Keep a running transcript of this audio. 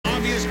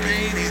obvious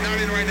pain. He's not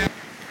in right now.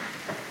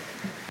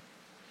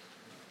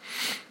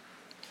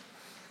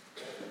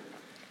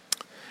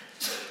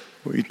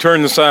 We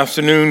turn this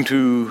afternoon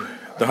to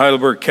the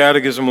Heidelberg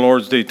Catechism,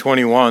 Lord's Day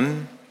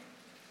 21.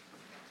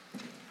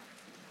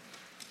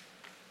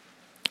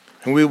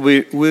 And we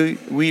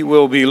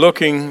will be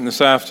looking this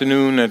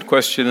afternoon at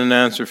question and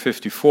answer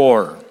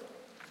 54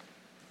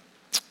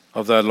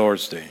 of that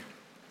Lord's Day.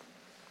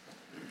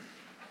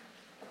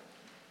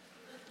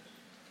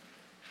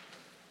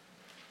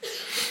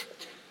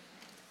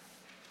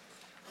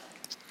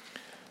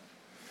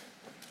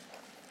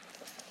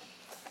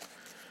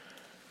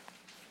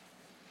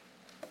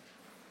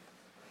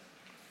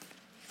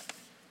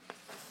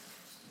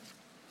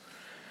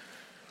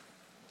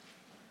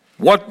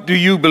 What do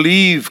you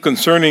believe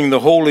concerning the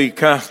Holy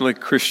Catholic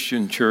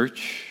Christian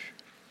Church?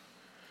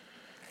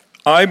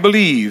 I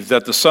believe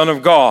that the Son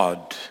of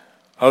God,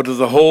 out of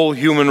the whole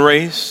human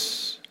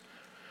race,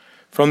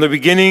 from the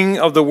beginning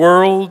of the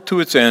world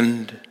to its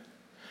end,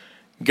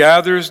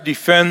 gathers,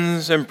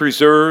 defends, and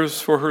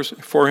preserves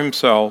for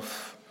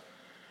himself,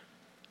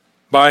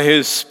 by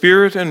his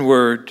Spirit and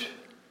Word,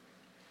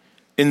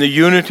 in the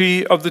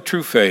unity of the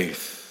true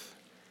faith,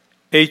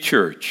 a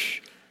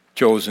church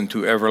chosen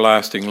to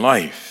everlasting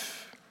life.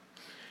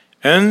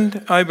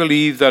 And I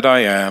believe that I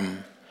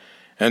am,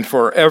 and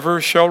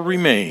forever shall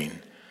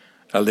remain,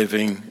 a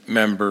living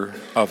member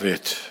of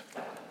it.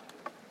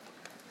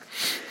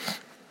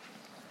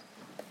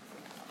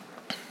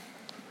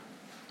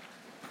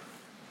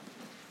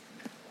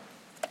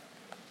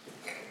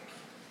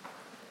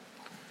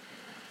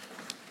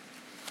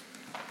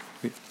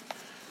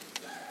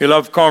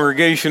 Beloved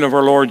congregation of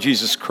our Lord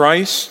Jesus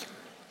Christ,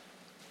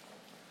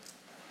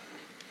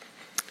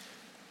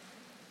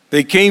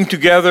 they came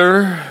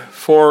together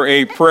for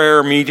a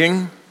prayer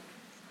meeting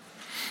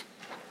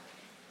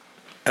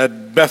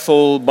at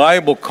Bethel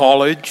Bible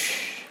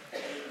College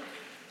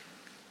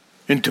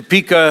in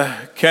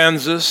Topeka,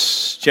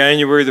 Kansas,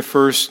 January the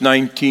 1st,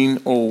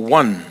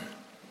 1901.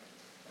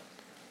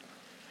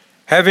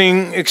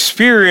 Having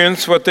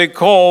experienced what they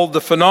called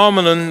the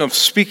phenomenon of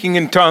speaking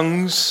in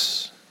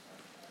tongues,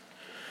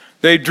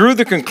 they drew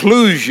the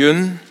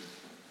conclusion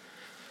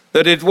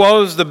that it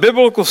was the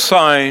biblical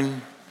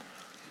sign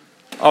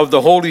of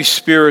the Holy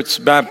Spirit's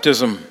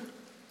baptism.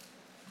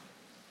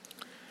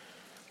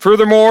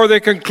 Furthermore, they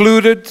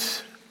concluded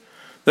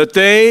that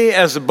they,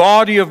 as a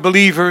body of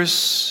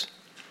believers,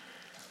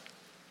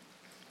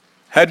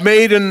 had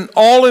made an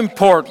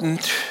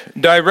all-important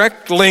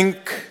direct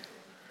link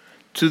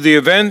to the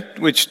event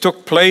which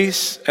took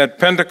place at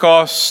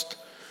Pentecost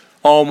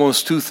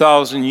almost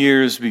 2,000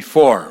 years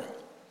before.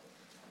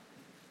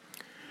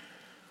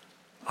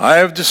 I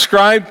have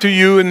described to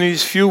you in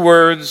these few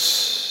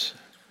words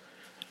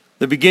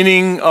the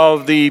beginning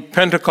of the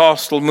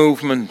Pentecostal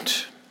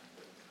movement.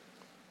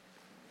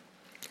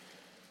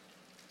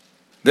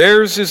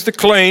 Theirs is the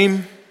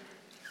claim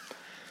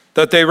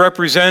that they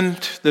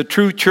represent the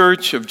true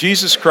church of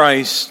Jesus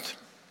Christ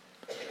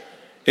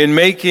in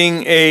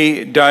making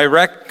a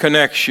direct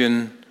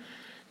connection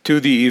to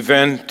the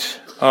event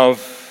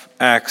of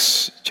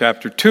Acts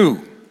chapter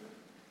 2.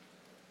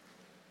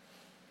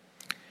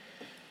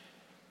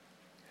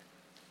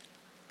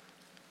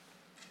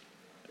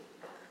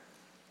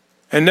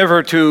 And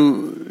never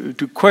to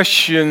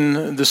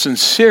question the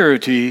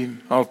sincerity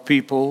of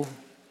people,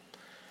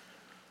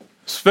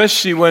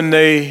 especially when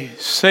they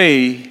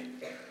say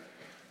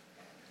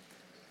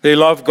they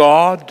love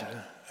God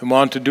and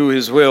want to do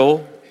His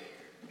will.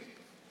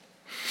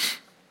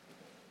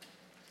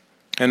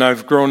 And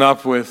I've grown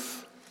up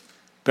with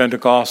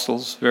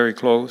Pentecostals very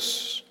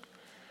close.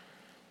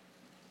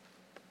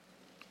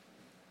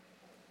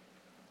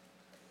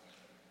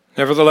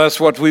 Nevertheless,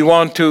 what we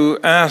want to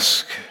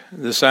ask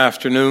this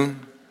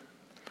afternoon,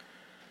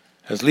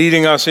 as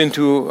leading us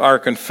into our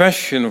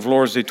confession of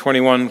Lord's Day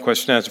 21,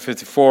 question answer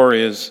 54,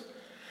 is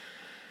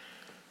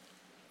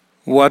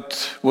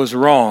what was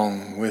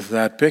wrong with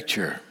that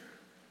picture?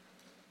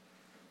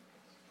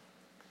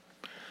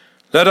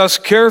 Let us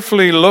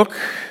carefully look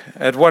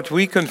at what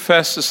we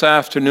confess this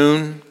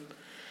afternoon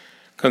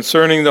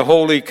concerning the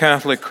Holy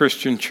Catholic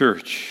Christian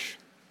Church.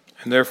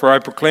 And therefore I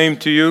proclaim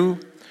to you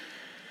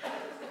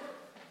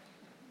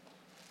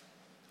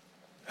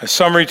a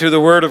summary to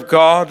the Word of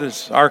God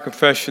is our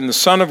confession. The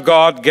Son of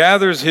God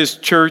gathers His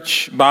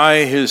church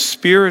by His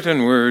Spirit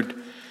and Word.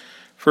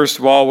 First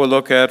of all, we'll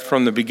look at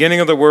from the beginning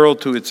of the world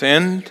to its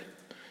end.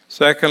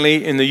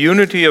 Secondly, in the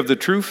unity of the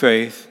true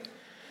faith.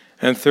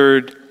 And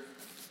third,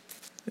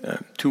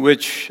 to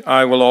which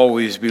I will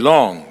always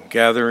belong,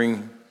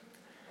 gathering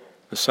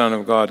the Son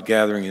of God,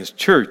 gathering His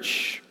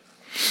church.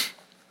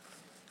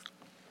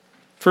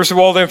 First of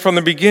all, then, from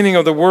the beginning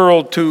of the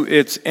world to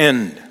its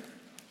end.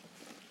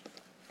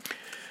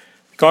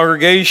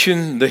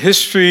 Congregation, the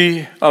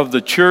history of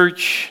the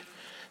church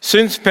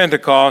since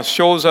Pentecost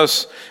shows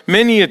us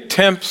many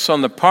attempts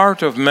on the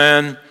part of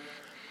man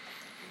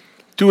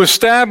to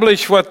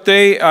establish what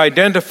they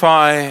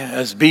identify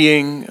as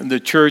being the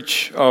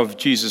Church of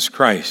Jesus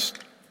Christ.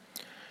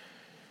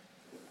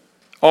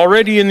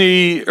 Already in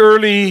the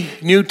early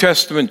New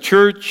Testament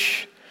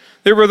church,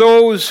 there were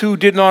those who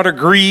did not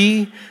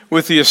agree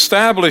with the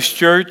established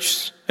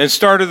church and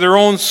started their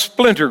own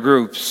splinter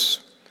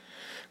groups,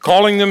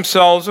 calling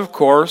themselves, of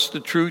course, the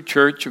true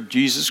church of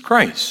Jesus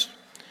Christ.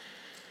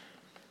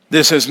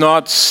 This has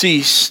not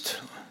ceased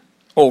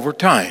over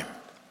time.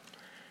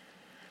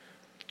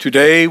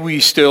 Today, we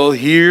still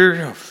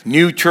hear of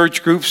new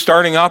church groups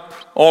starting up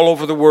all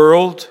over the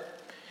world,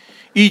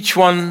 each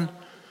one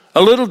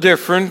a little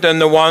different than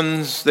the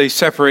ones they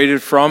separated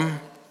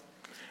from,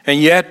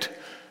 and yet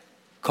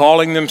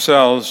calling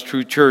themselves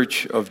true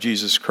church of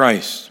Jesus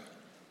Christ.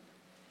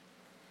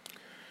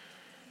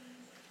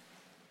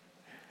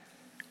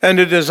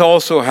 And it has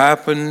also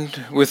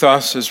happened with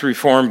us as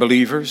Reformed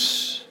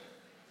believers.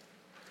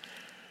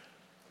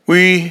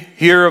 We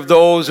hear of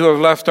those who have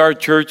left our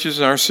churches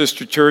and our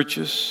sister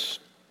churches.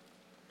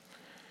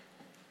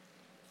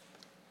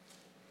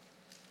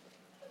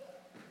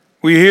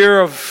 We hear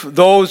of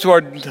those who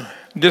are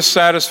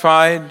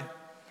dissatisfied,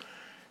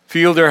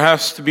 feel there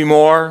has to be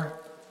more,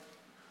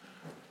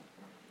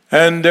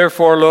 and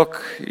therefore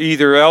look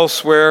either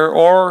elsewhere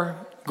or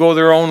go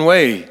their own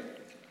way.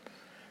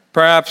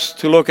 Perhaps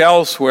to look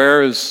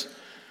elsewhere is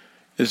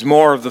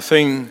more of the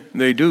thing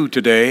they do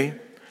today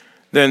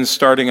than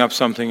starting up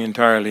something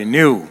entirely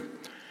new.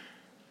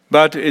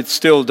 But it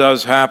still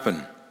does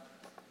happen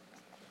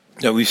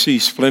that we see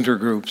splinter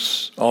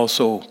groups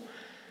also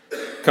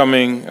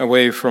coming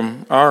away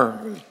from our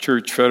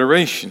church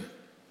federation.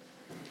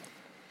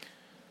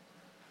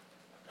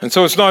 And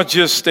so it's not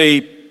just a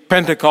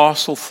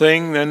Pentecostal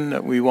thing then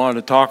that we want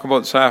to talk about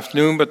this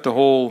afternoon, but the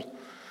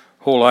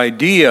whole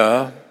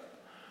idea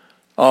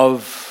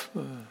of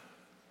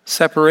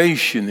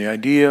separation, the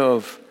idea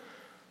of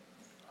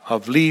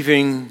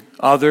leaving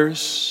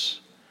others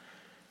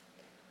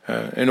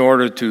in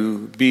order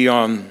to be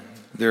on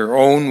their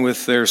own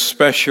with their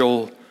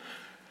special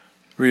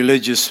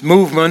religious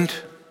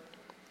movement.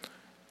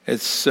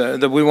 It's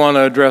that we want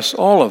to address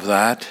all of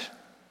that,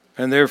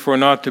 and therefore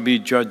not to be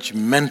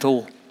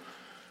judgmental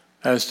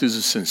as to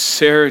the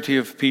sincerity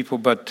of people,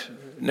 but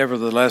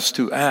nevertheless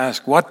to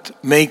ask what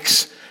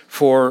makes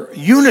for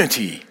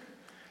unity.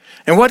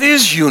 And what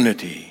is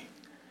unity?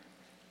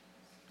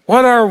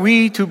 What are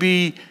we to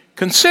be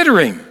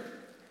considering?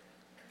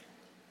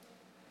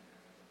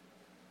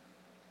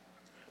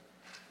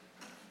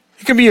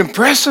 It can be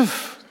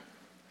impressive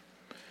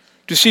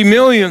to see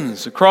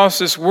millions across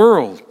this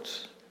world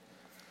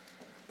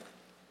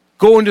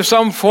go into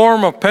some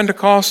form of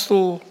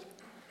Pentecostal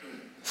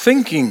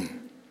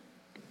thinking.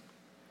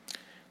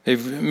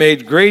 They've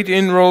made great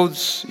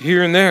inroads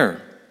here and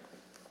there.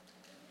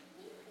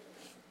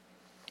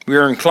 We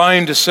are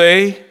inclined to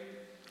say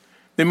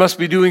they must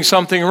be doing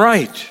something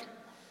right.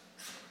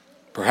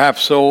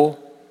 Perhaps so.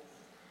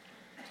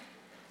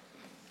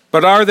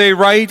 But are they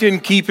right in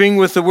keeping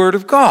with the Word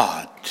of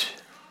God?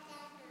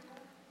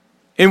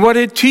 In what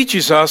it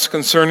teaches us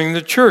concerning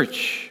the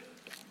church?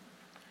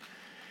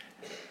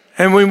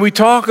 And when we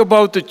talk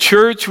about the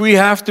church, we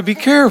have to be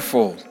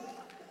careful.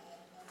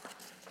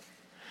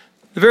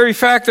 The very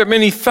fact that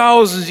many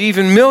thousands,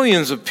 even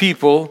millions of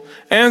people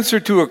answer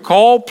to a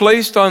call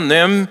placed on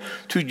them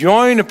to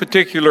join a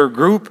particular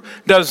group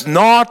does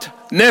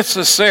not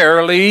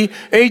necessarily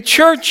a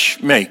church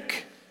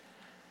make.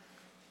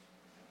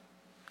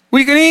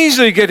 We can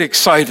easily get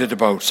excited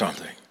about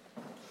something.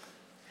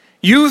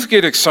 Youth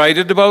get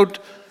excited about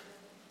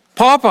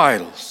pop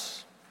idols.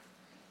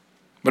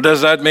 But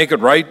does that make it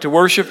right to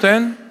worship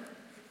then?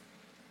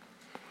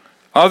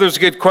 Others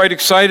get quite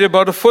excited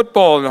about a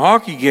football and a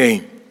hockey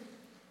game.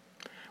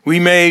 We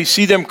may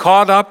see them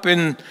caught up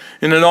in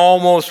an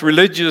almost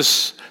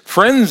religious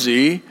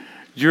frenzy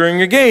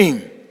during a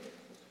game.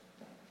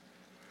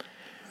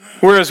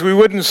 Whereas we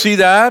wouldn't see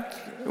that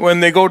when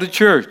they go to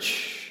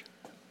church.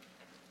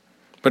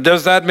 But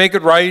does that make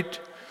it right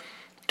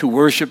to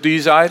worship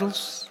these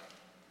idols?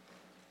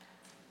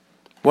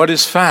 What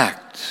is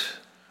fact?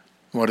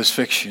 What is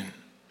fiction?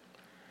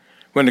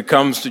 When it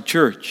comes to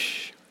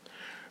church,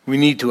 we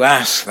need to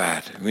ask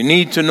that. We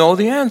need to know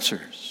the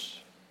answers.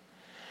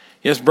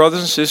 Yes, brothers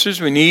and sisters,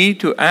 we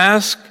need to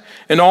ask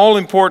an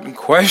all-important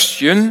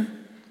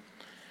question.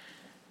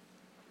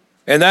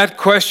 And that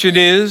question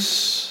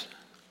is,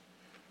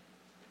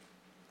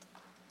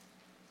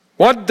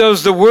 what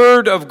does the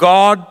Word of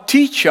God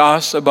teach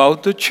us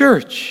about the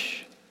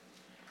church?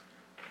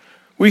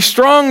 We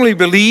strongly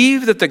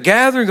believe that the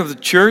gathering of the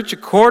church,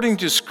 according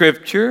to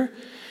Scripture,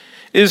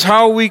 is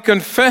how we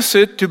confess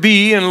it to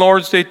be in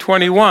Lord's Day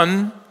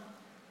 21.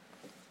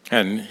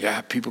 And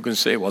yeah, people can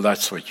say, well,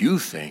 that's what you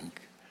think.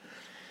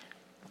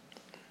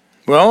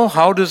 Well,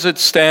 how does it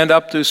stand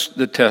up to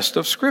the test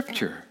of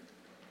Scripture?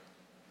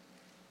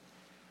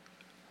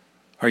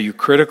 Are you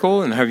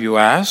critical, and have you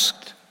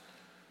asked?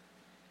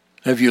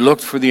 Have you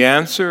looked for the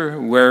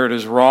answer where it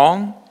is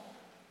wrong?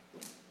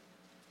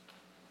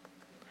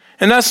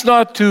 And that's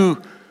not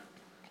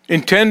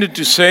intended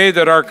to say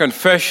that our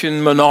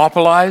confession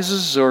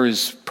monopolizes or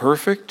is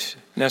perfect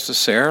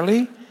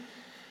necessarily.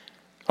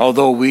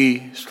 although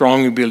we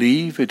strongly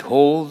believe it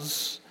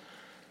holds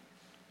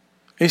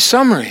a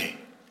summary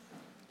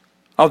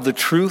of the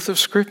truth of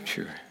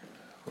Scripture.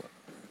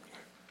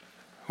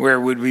 Where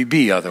would we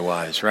be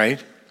otherwise,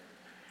 right?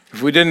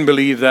 If we didn't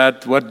believe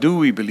that, what do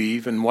we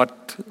believe, and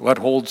what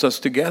holds us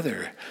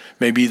together?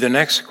 Maybe the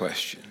next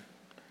question.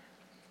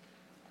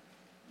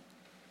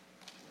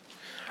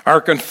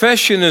 Our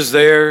confession is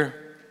there,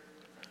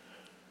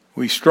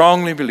 we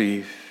strongly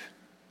believe,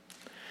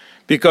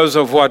 because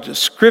of what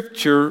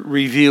Scripture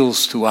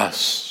reveals to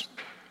us.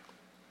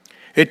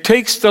 It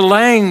takes the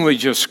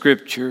language of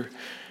Scripture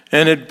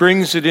and it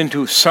brings it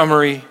into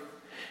summary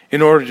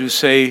in order to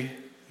say,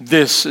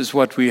 this is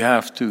what we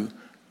have to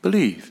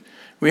believe.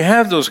 We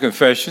have those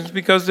confessions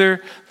because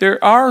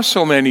there are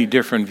so many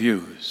different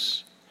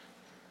views.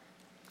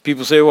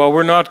 People say, well,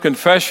 we're not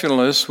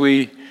confessionalists,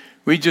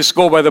 we just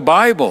go by the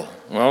Bible.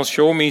 Well,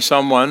 show me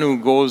someone who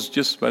goes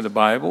just by the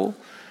Bible,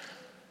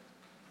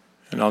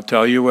 and I'll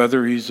tell you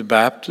whether he's a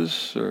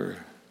Baptist or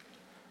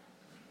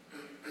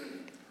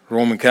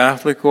Roman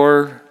Catholic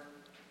or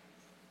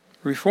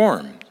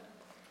Reformed.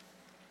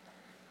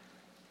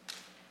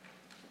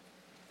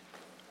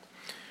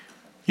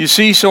 You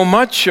see, so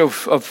much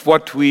of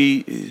what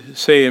we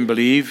say and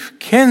believe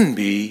can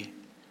be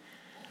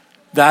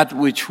that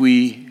which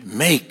we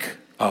make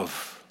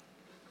of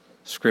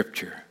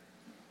Scripture,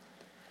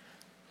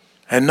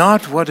 and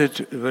not what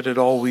it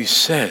always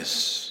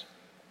says.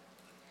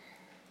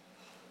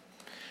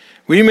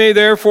 We may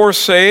therefore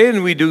say,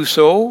 and we do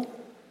so,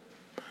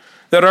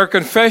 that our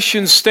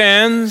confession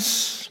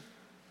stands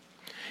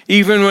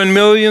even when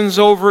millions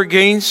over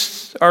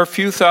against our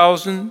few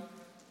thousand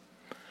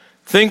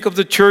think of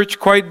the church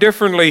quite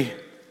differently.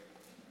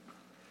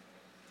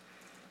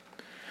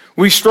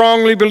 We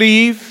strongly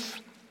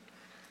believe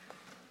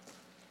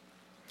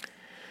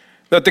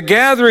that the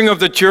gathering of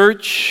the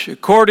church,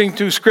 according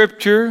to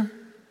Scripture,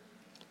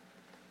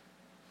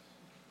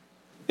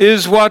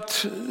 is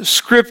what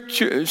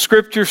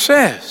Scripture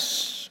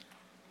says.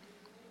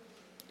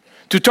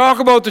 To talk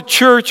about the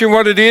church and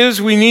what it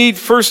is, we need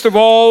first of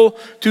all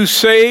to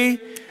say,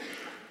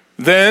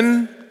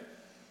 then,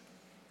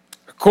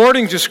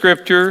 according to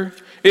Scripture,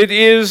 it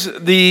is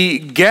the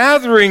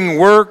gathering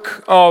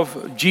work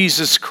of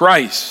Jesus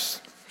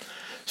Christ.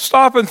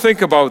 Stop and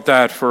think about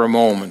that for a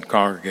moment,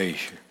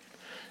 congregation.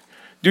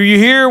 Do you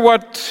hear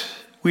what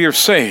we are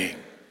saying?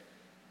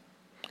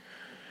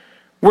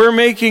 We're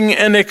making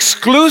an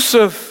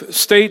exclusive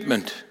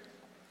statement.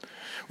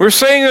 We're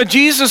saying that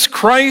Jesus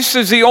Christ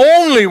is the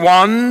only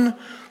one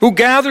who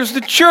gathers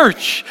the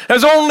church,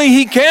 as only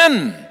He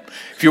can.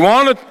 If you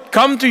want to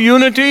come to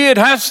unity, it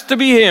has to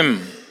be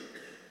Him.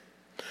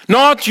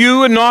 Not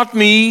you and not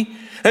me,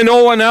 and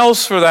no one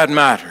else for that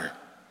matter.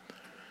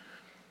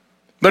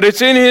 But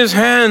it's in His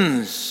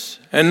hands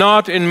and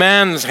not in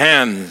man's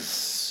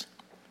hands.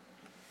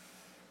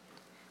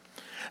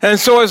 And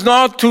so as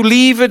not to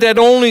leave it at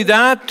only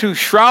that, to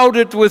shroud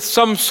it with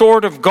some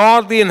sort of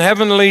godly and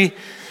heavenly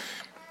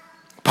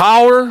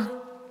power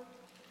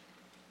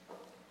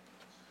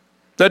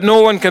that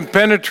no one can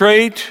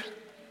penetrate.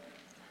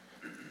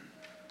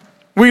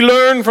 We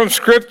learn from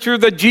Scripture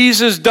that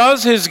Jesus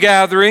does His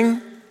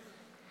gathering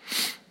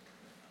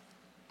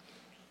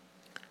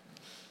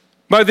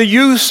by the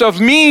use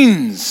of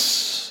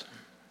means.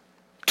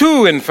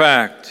 Two, in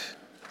fact.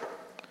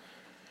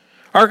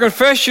 Our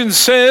confession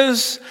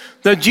says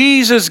that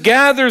Jesus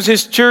gathers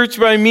His church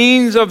by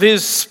means of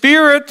His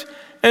Spirit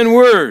and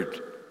Word.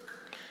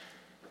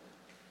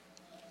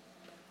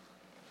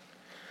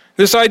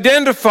 This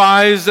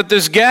identifies that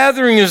this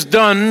gathering is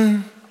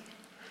done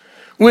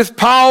with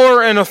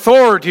power and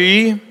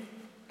authority,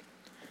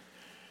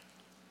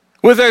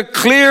 with a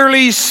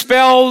clearly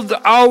spelled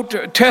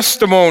out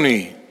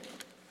testimony.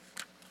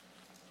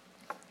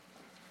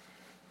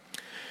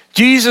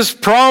 Jesus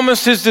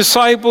promised His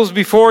disciples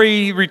before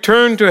He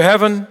returned to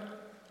heaven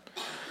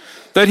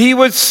that He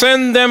would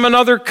send them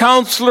another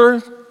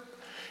counselor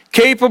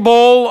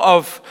capable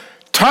of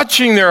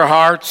touching their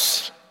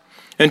hearts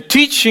and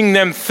teaching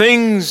them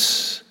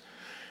things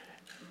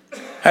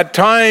at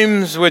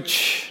times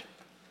which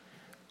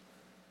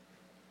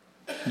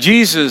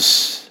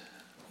Jesus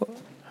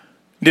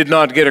did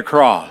not get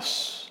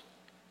across,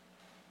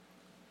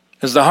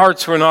 as the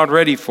hearts were not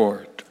ready for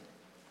it.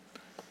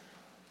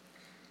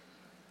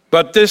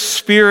 But this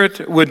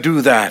Spirit would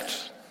do that.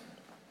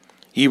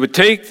 He would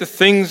take the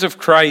things of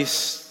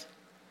Christ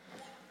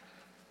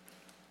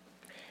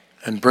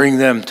and bring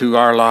them to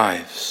our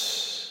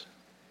lives.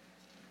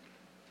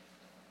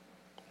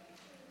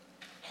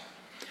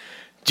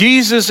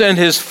 Jesus and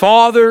His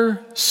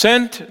Father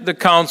sent the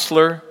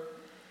counselor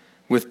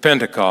with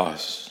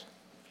Pentecost.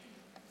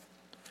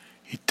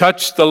 He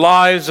touched the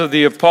lives of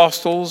the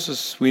apostles,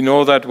 as we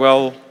know that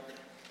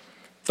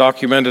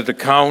well-documented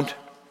account.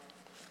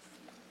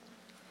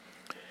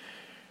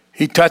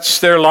 He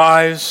touched their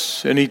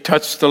lives, and He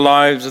touched the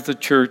lives of the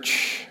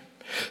church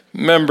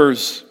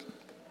members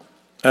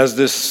as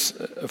this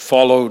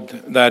followed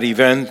that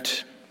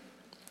event.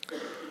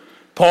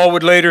 Paul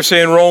would later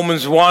say in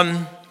Romans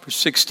 1, verse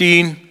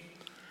 16,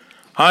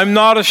 I'm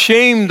not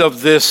ashamed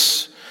of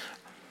this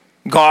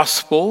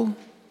gospel,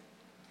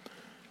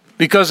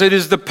 because it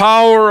is the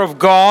power of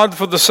God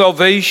for the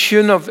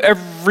salvation of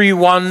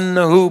everyone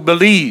who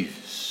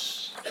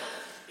believes.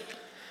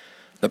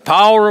 The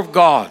power of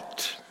God.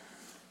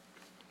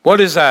 What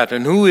is that,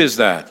 and who is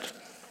that?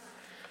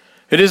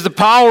 It is the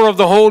power of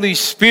the Holy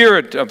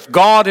Spirit of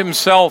God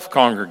Himself,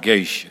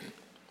 congregation.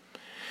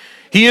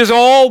 He is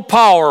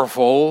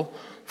all-powerful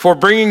for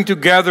bringing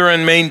together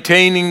and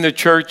maintaining the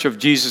church of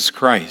Jesus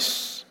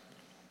Christ.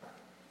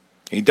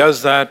 He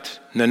does that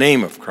in the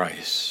name of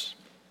Christ.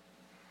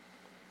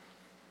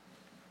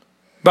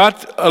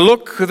 But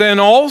look then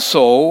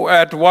also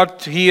at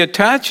what He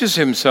attaches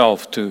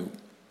Himself to.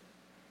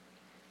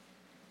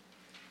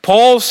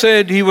 Paul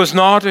said he was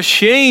not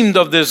ashamed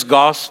of this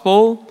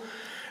gospel,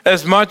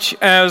 as much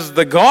as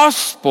the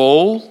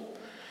gospel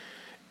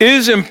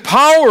is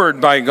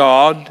empowered by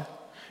God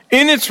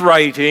in its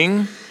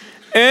writing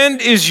and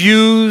is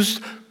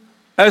used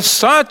as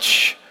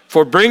such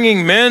for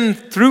bringing men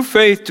through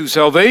faith to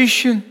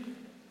salvation.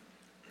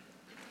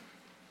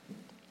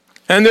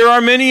 And there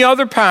are many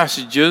other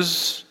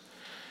passages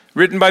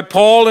written by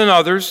Paul and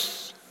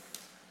others,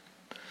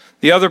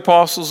 the other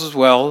apostles as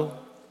well,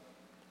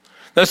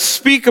 that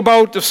speak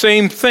about the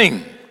same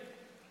thing,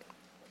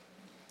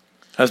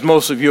 as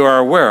most of you are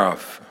aware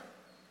of.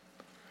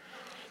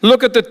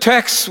 Look at the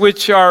texts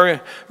which are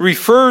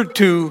referred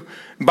to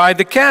by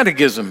the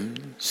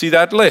Catechism. See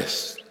that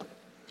list?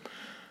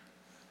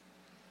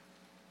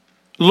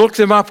 Look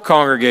them up,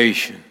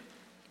 congregation.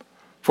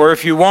 For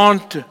if you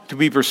want to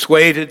be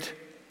persuaded,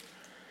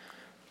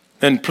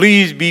 then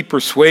please be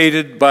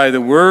persuaded by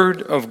the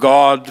Word of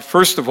God,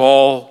 first of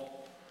all,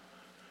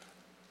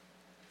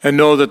 and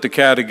know that the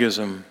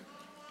Catechism,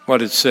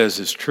 what it says,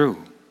 is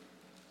true.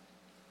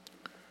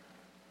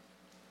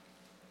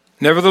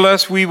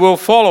 Nevertheless, we will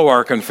follow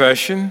our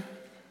confession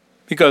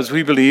because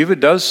we believe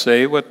it does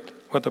say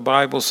what the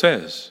Bible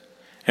says.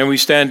 And we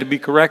stand to be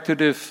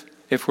corrected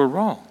if we're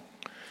wrong.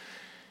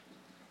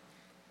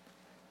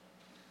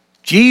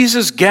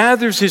 Jesus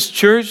gathers His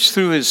church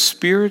through His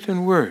Spirit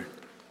and Word.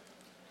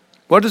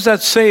 What does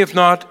that say if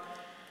not,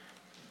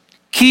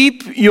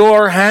 keep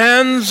your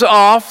hands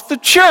off the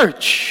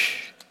church?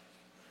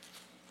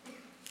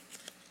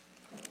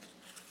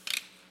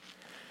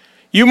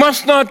 You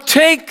must not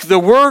take the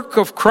work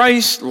of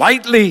Christ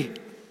lightly.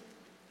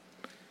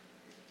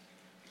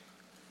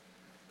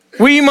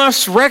 We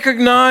must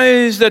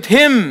recognize that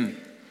Him,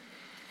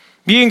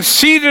 being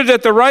seated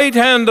at the right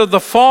hand of the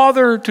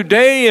Father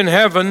today in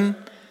heaven,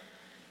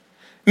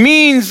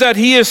 means that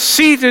He is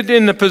seated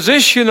in the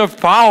position of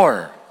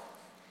power.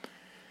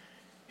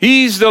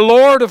 He's the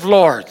Lord of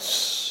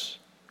Lords.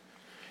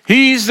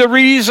 He's the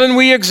reason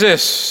we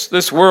exist,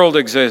 this world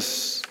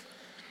exists.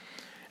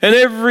 And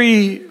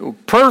every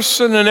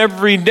person and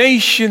every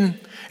nation,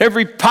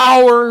 every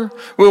power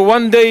will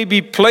one day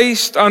be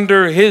placed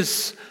under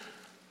His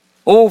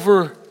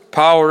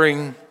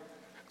overpowering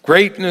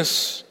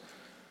greatness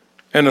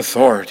and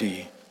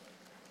authority.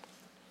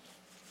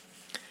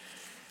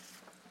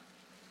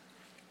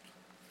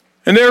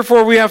 And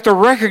therefore we have to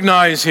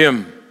recognize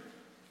Him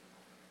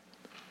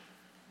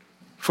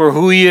for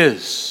who He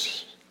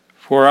is,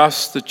 for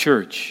us, the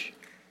church.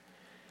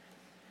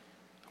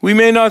 We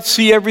may not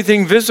see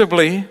everything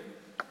visibly.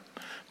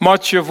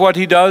 Much of what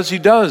He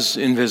does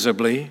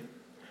invisibly.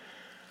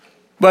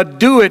 But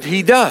do it,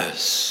 He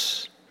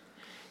does.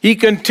 He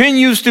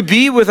continues to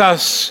be with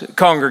us,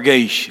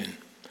 congregation,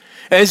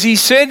 as He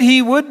said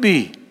He would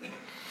be.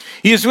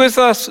 He is with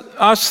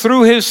us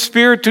through His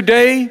Spirit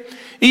today,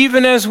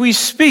 even as we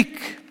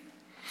speak.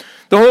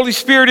 The Holy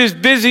Spirit is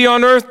busy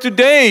on earth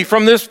today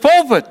from this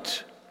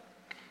pulpit,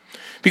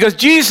 because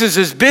Jesus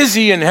is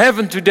busy in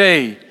heaven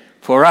today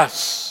for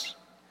us.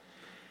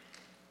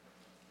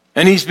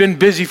 And He's been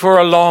busy for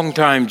a long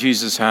time,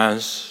 Jesus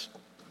has.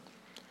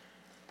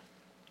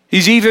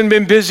 He's even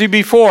been busy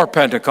before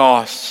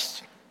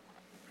Pentecost.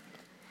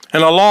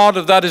 And a lot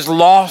of that is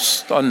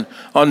lost on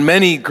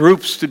many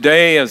groups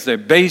today, as they're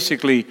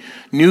basically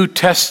New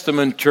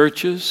Testament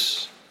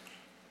churches.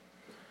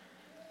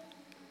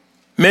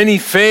 Many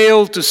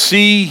fail to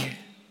see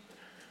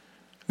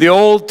the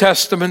Old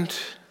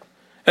Testament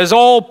as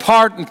all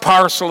part and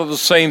parcel of the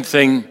same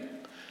thing.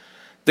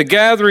 The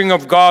gathering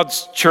of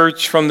God's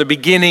church from the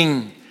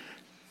beginning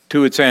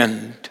to its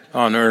end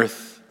on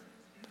earth.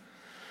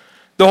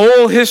 The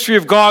whole history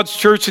of God's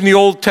church in the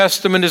Old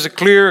Testament is a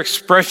clear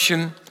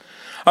expression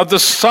of the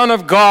Son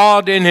of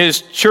God in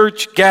His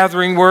church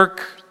gathering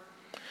work.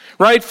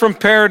 Right from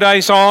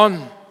paradise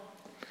on,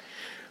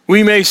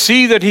 we may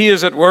see that He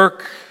is at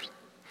work.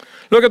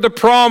 Look at the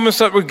promise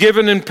that was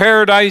given in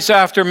paradise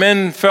after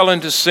man fell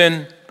into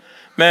sin.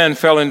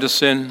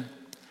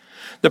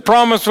 The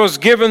promise was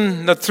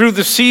given that through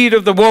the seed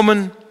of the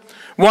woman,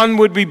 one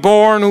would be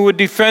born who would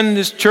defend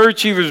His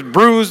church. He was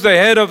bruised the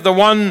head of the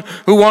one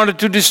who wanted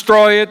to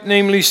destroy it,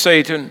 namely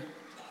Satan.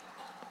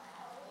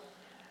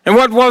 And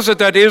what was it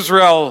that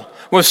Israel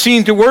was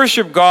seen to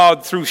worship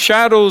God through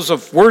shadows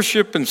of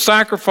worship and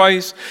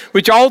sacrifice,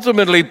 which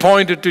ultimately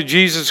pointed to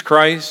Jesus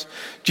Christ.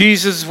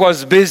 Jesus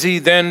was busy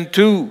then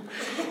too.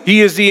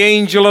 He is the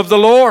angel of the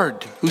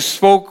Lord who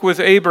spoke with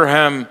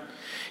Abraham.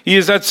 He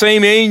is that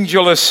same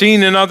angel as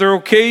seen in other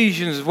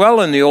occasions as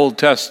well in the Old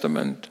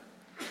Testament.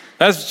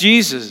 That's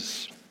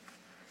Jesus.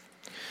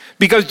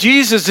 Because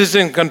Jesus is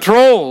in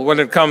control when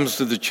it comes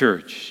to the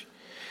church.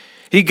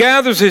 He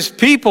gathers his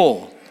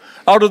people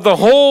out of the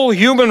whole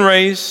human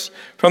race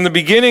from the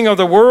beginning of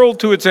the world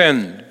to its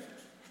end.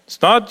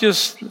 It's not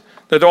just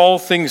that all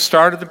things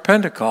started at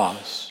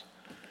Pentecost.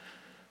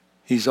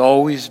 He's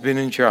always been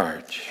in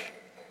charge.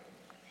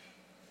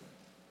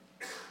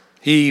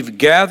 He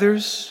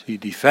gathers, he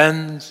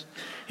defends,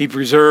 he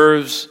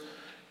preserves,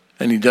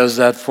 and he does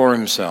that for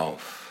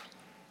himself.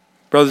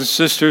 Brothers and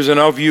sisters, and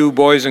of you,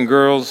 boys and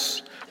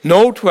girls,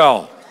 note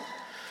well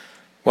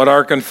what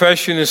our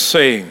confession is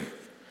saying.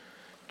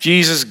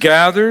 Jesus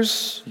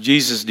gathers,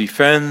 Jesus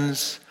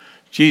defends,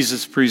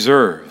 Jesus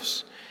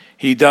preserves.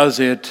 He does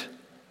it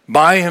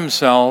by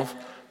himself,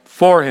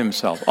 for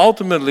himself,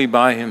 ultimately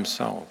by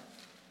himself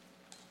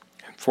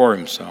and for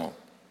himself.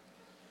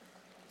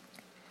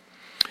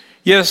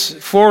 Yes,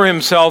 for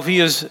himself,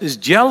 he is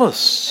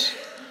jealous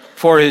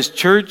for his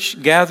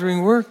church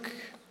gathering work.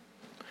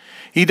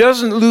 He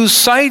doesn't lose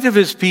sight of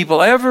his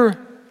people ever.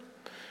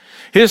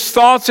 His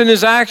thoughts and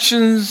his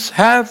actions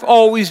have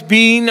always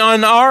been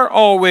and are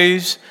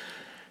always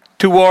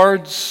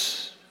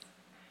towards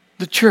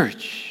the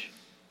church.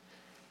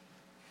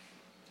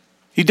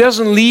 He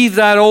doesn't leave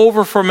that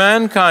over for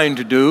mankind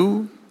to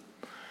do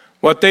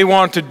what they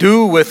want to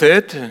do with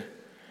it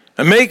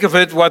and make of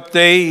it what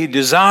they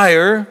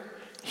desire.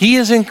 He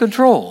is in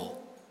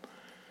control.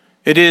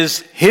 It is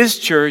his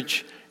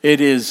church.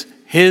 It is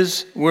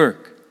his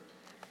work.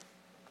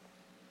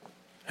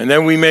 And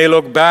then we may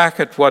look back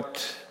at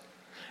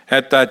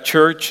that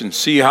church and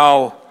see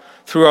how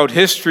throughout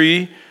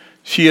history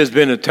she has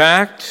been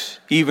attacked,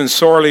 even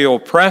sorely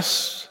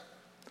oppressed.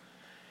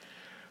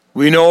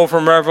 We know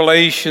from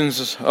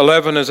Revelations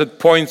 11 as it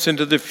points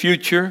into the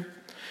future,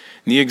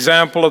 the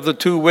example of the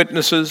two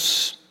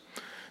witnesses,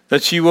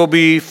 that she will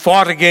be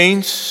fought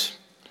against.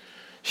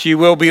 She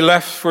will be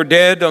left for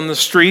dead on the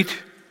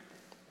street.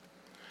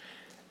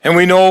 And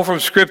we know from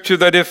Scripture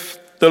that if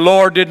the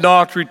Lord did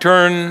not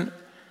return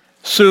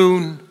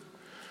soon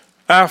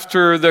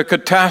after the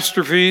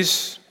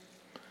catastrophes,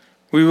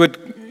 we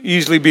would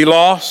easily be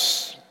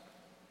lost.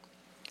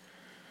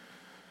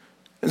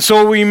 And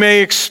so we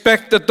may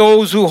expect that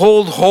those who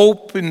hold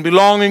hope in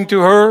belonging to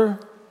her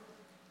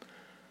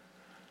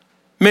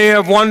may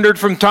have wondered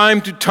from time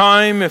to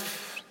time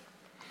if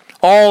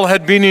all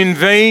had been in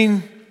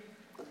vain,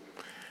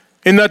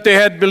 in that they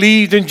had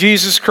believed in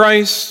Jesus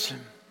Christ.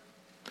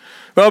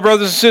 Well,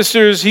 brothers and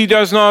sisters, he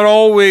does not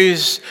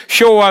always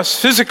show us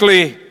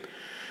physically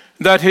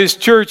that his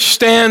church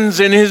stands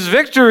in his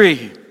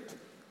victory.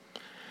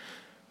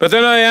 But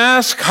then I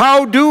ask,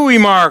 how do we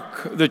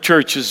mark the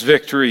church's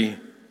victory?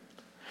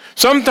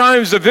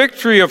 Sometimes the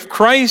victory of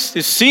Christ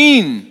is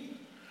seen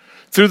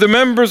through the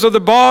members of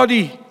the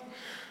body,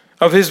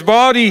 of his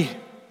body,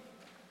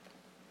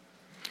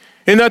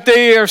 in that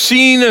they are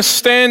seen as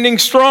standing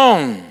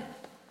strong.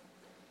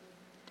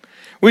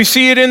 We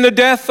see it in the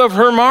death of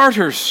her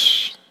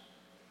martyrs,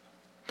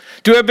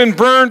 to have been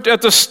burnt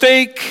at the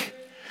stake,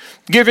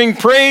 giving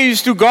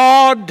praise to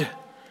God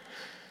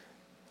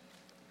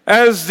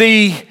as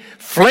the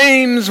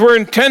flames were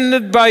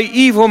intended by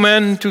evil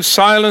men to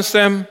silence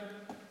them.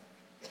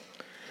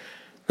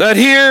 That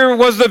here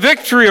was the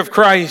victory of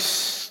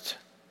Christ,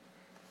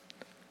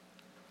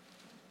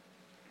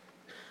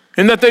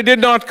 in that they did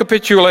not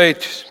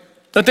capitulate,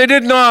 that they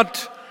did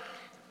not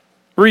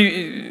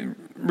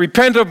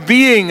repent of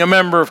being a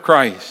member of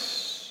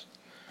Christ,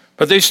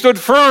 but they stood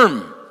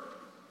firm.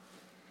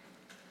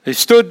 They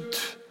stood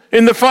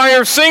in the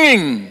fire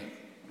singing.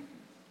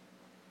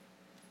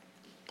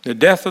 The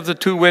death of the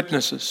two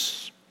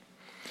witnesses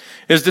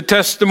is the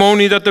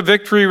testimony that the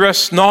victory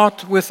rests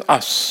not with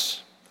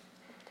us,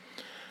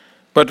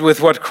 but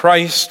with what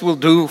Christ will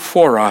do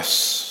for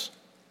us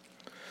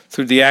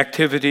through the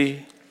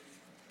activity,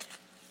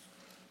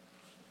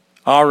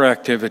 our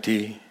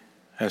activity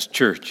as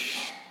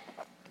church.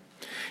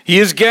 He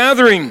is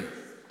gathering,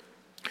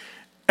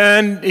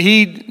 and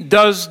he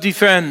does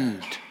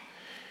defend.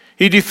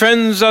 He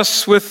defends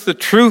us with the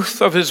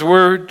truth of his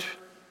word.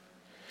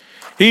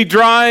 He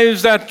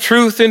drives that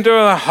truth into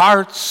our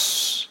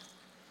hearts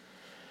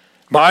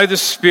by the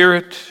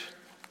Spirit.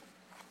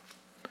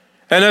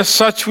 And as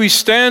such, we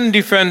stand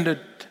defended.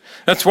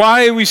 That's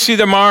why we see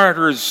the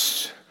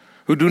martyrs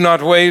who do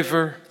not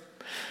waver.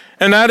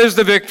 And that is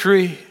the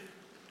victory.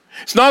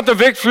 It's not the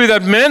victory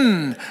that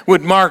men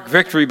would mark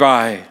victory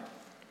by,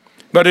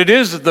 but it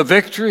is the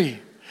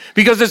victory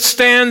because it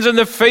stands in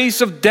the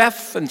face of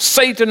death and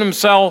Satan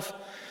himself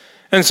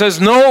and says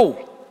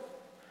no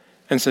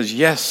and says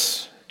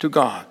yes to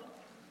God.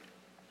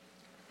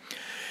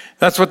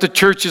 That's what the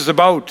church is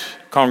about,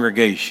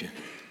 congregation.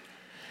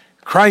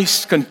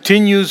 Christ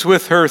continues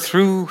with her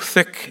through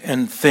thick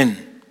and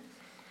thin.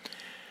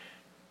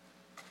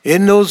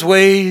 in those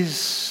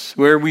ways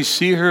where we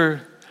see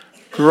her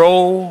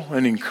grow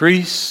and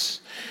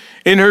increase,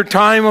 in her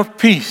time of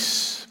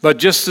peace, but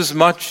just as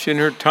much in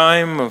her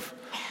time of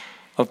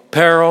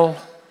peril,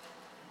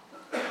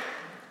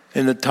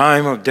 in the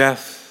time of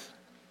death.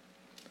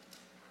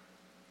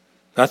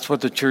 That's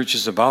what the church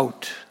is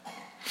about.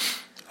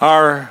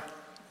 Our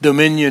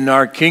dominion,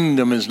 our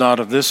kingdom is not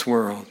of this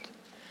world,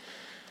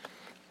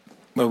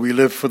 but we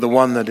live for the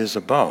one that is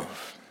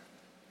above.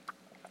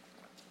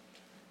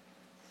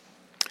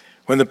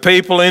 When the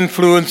papal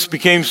influence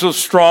became so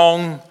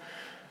strong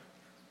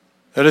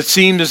that it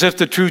seemed as if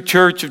the true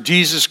church of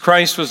Jesus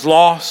Christ was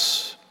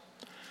lost,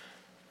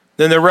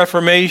 then the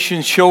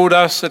Reformation showed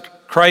us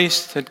that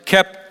Christ had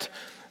kept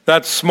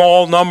that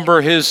small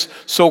number, his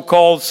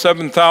so-called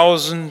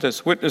 7,000,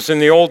 as witnessed in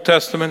the Old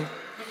Testament,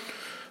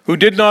 who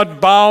did not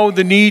bow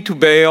the knee to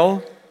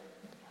Baal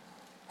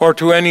or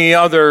to any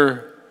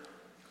other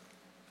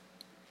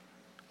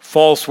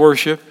false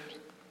worship.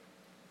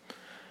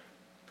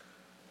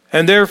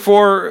 And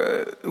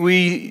therefore,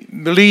 we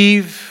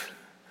believe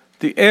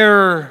the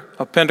error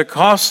of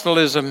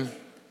Pentecostalism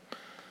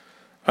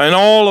and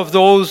all of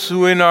those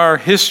who in our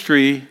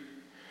history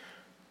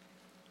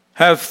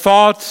have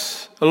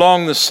thought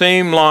along the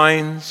same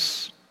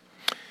lines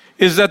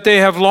is that they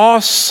have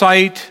lost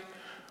sight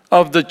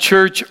of the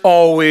church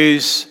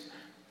always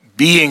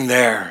being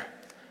there.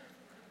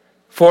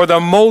 For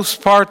the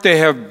most part, they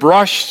have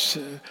brushed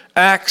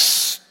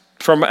Acts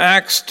from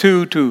Acts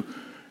 2 to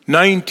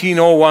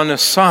 1901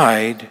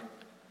 aside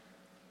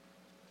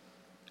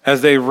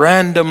as they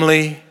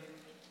randomly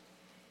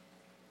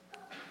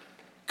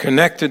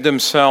connected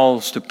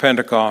themselves to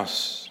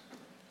Pentecost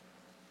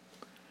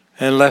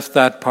and left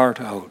that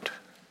part out.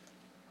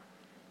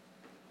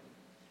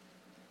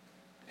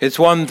 It's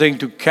one thing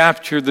to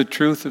capture the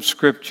truth of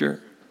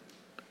Scripture,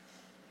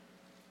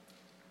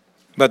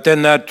 but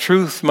then that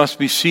truth must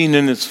be seen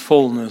in its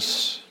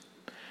fullness.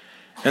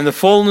 And the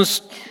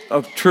fullness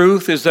of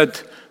truth is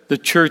that the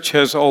church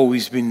has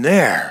always been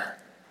there.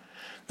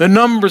 The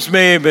numbers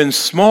may have been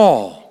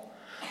small.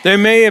 There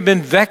may have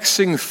been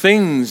vexing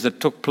things that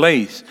took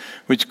place,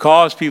 which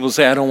caused people to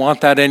say, I don't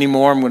want that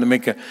anymore. I'm going to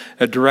make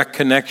a direct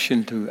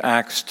connection to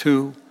Acts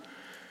 2.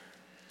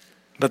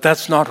 But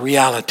that's not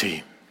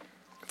reality.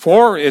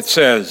 For it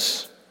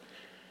says,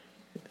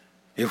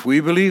 if we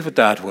believe it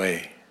that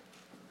way,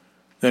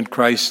 then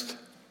Christ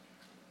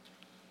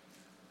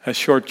has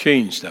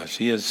shortchanged us.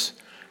 He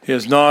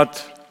has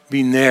not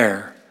been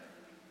there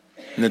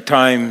in the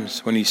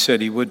times when he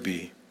said he would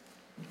be.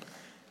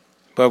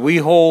 But we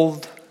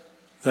hold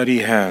that he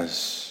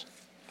has.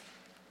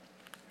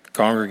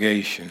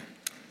 Congregation.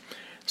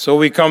 So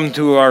we come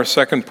to our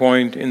second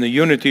point in the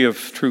unity of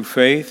true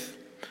faith.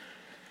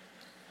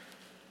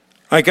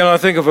 I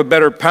cannot think of a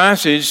better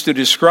passage to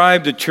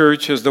describe the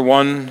church as the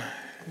one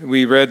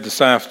we read this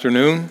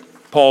afternoon.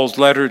 Paul's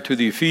letter to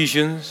the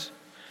Ephesians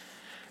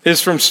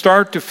is from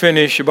start to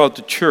finish about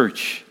the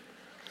church.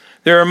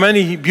 There are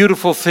many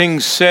beautiful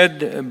things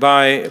said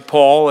by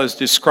Paul as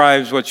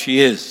describes what she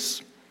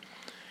is.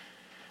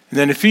 And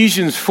then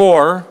Ephesians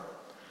 4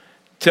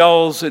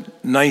 tells it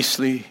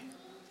nicely.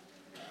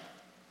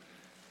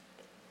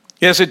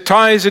 Yes, it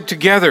ties it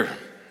together.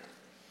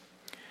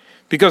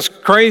 Because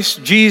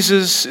Christ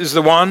Jesus is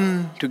the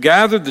one to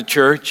gather the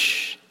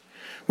church,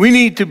 we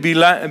need to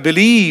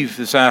believe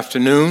this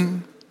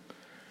afternoon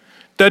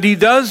that he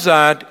does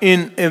that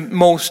in a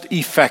most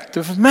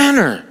effective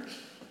manner.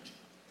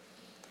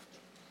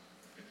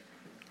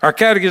 Our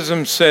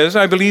catechism says,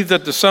 I believe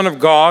that the Son of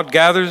God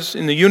gathers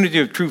in the unity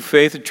of true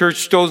faith, the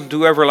church chosen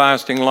to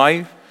everlasting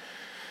life.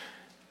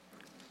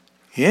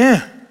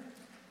 Yeah,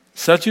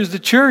 such is the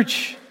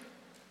church.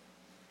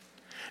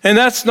 And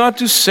that's not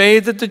to say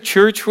that the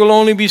church will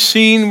only be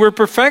seen where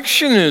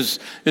perfection is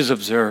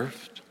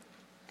observed.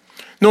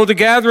 No, the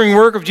gathering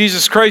work of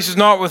Jesus Christ is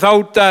not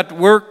without that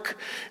work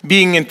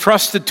being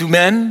entrusted to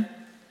men.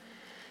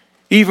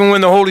 Even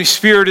when the Holy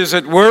Spirit is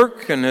at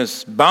work and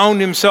has bound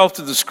himself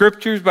to the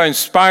Scriptures by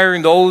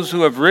inspiring those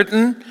who have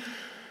written.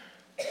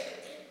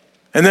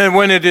 And then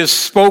when it is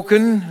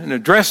spoken and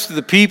addressed to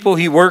the people,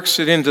 he works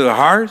it into the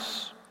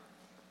hearts.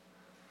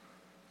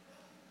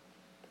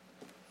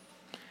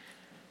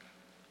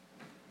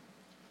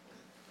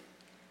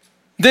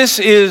 This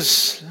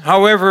is,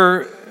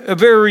 however, a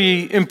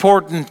very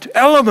important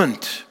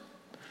element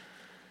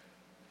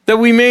that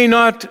we may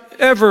not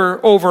ever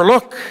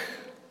overlook.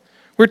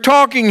 We're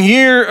talking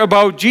here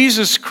about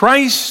Jesus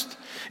Christ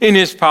in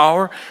his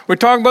power. We're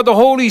talking about the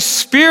Holy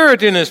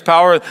Spirit in his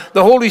power,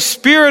 the Holy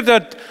Spirit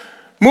that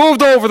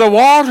moved over the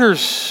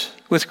waters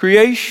with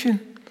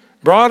creation,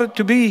 brought it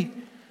to be.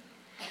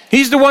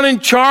 He's the one in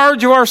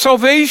charge of our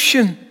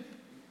salvation,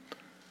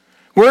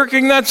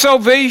 working that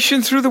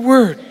salvation through the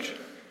Word.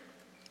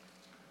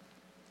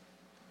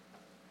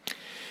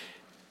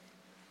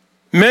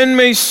 Men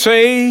may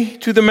say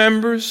to the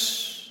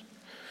members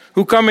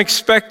who come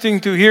expecting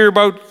to hear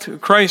about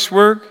Christ's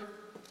work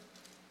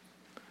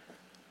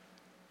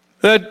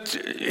that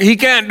he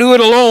can't do it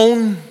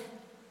alone.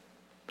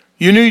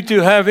 You need to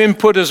have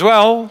input as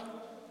well.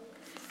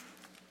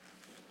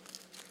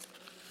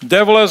 The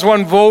devil has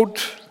one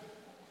vote.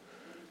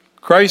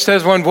 Christ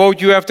has one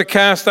vote. You have to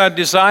cast that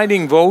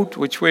deciding vote,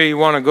 which way you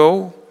want to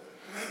go.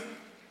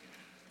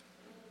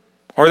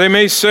 Or they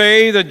may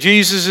say that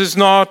Jesus is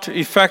not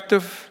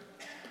effective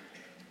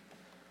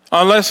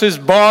unless his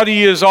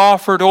body is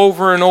offered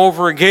over and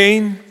over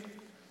again.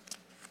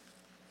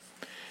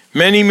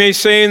 Many may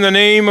say in the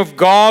name of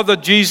God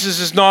that Jesus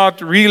is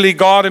not really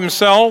God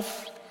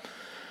himself,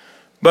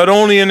 but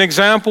only an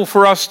example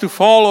for us to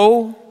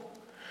follow,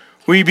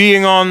 we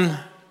being on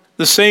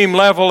the same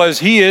level as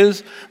he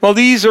is. Well,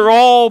 these are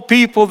all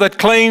people that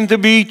claim to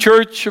be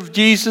Church of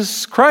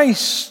Jesus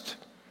Christ.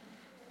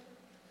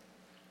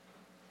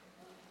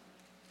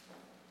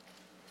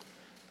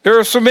 There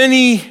are so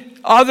many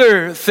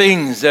other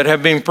things that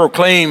have been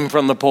proclaimed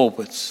from the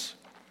pulpits,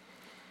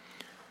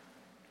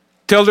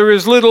 till there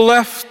is little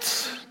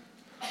left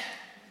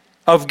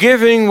of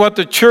giving what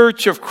the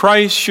Church of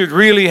Christ should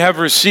really have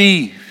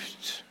received.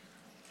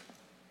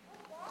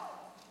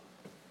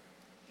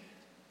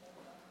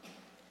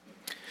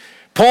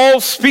 Paul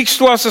speaks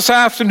to us this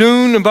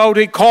afternoon about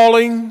a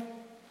calling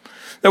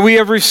that we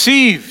have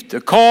received,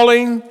 a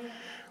calling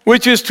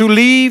which is to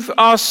leave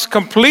us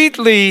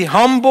completely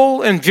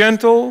humble and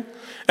gentle,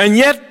 and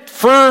yet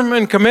firm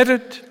and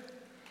committed.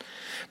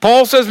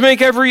 Paul says,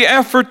 make every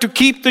effort to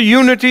keep the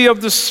unity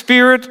of the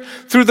Spirit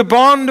through the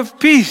bond of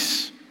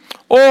peace.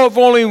 Oh, if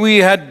only we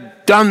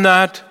had done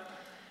that.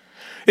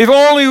 If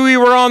only we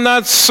were on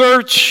that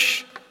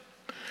search,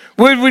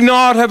 would we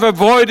not have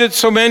avoided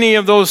so many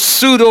of those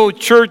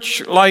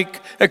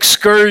pseudo-church-like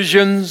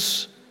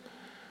excursions?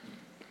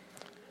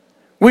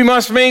 We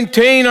must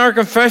maintain our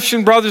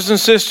confession, brothers and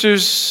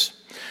sisters.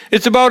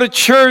 It's about a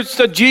church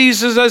that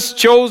Jesus has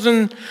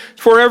chosen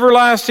for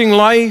everlasting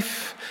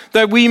life,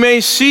 that we may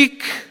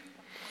seek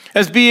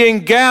as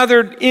being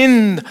gathered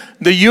in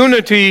the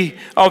unity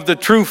of the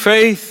true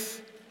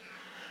faith.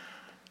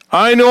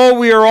 I know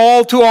we are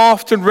all too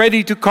often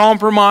ready to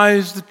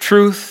compromise the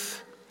truth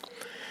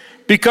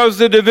because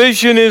the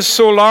division is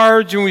so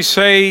large, and we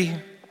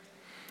say,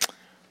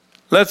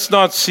 let's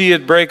not see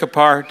it break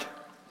apart.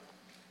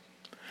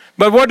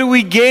 But what do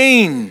we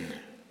gain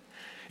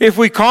if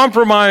we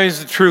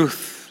compromise the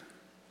truth?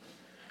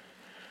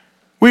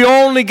 We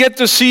only get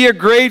to see a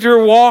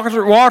greater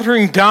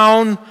watering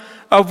down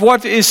of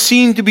what is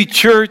seen to be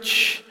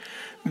church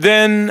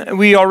than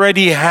we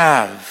already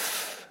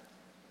have.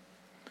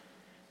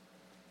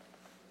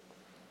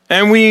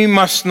 And we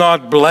must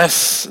not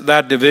bless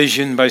that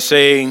division by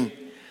saying,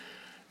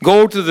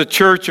 go to the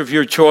church of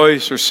your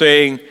choice, or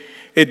saying,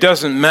 it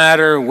doesn't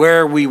matter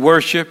where we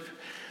worship.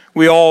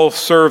 We all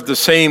serve the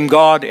same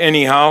God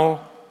anyhow.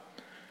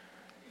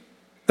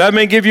 That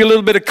may give you a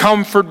little bit of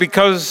comfort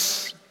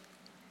because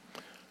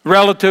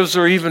relatives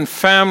or even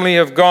family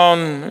have gone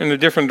in a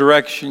different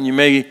direction. You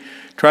may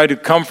try to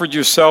comfort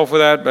yourself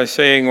with that by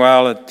saying,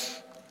 well,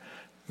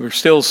 we're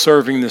still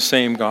serving the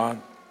same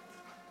God.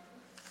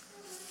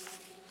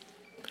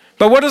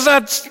 But what is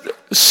that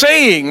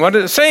saying? What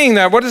does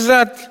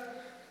that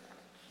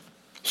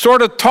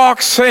sort of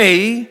talk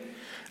say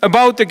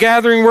about the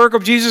gathering work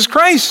of Jesus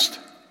Christ?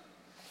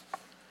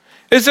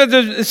 It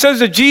says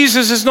that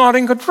Jesus is not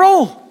in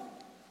control.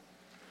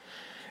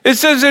 It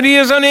says that he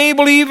is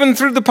unable, even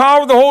through the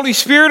power of the Holy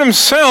Spirit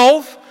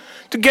himself,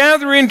 to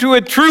gather into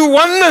a true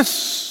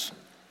oneness.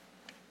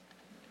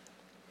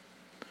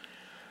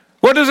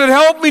 What does it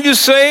help me to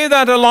say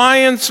that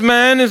Alliance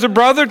man is a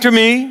brother to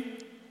me,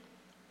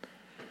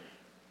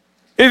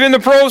 if in the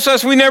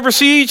process we never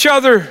see each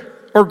other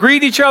or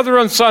greet each other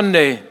on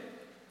Sunday?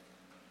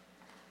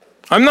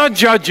 I'm not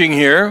judging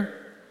here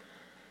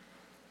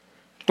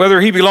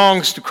whether he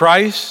belongs to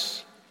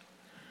Christ.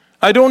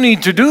 I don't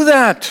need to do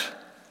that.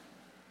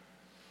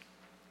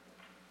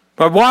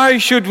 But why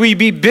should we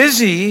be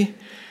busy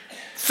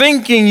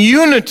thinking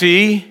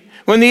unity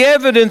when the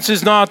evidence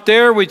is not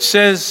there, which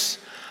says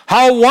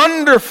how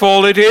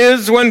wonderful it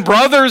is when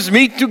brothers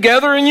meet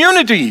together in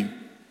unity?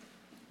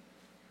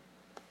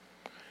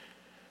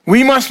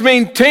 We must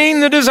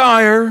maintain the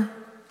desire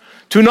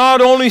to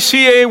not only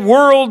see a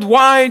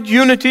worldwide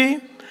unity,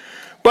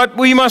 but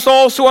we must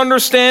also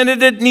understand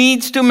that it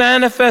needs to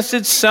manifest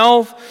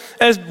itself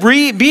as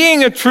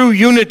being a true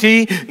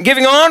unity,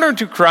 giving honor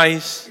to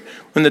Christ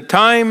when the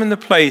time and the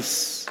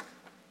place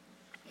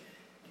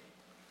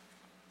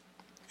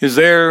is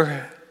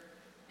there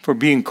for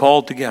being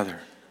called together.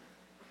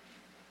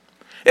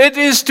 It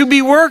is to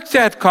be worked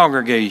at,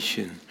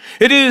 congregation.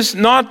 It is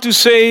not to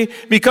say,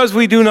 because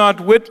we do not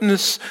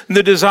witness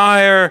the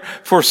desire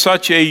for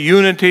such a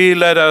unity,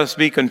 let us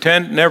be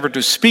content never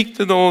to speak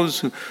to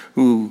those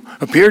who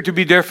appear to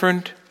be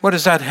different. What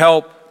does that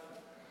help?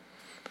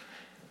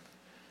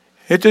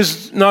 It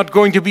is not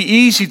going to be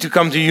easy to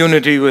come to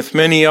unity with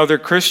many other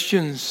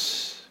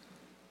Christians.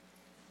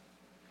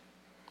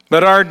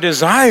 But our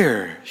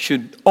desire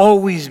should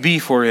always be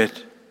for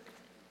it.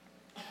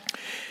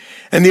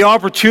 And the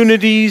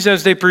opportunities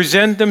as they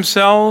present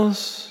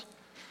themselves,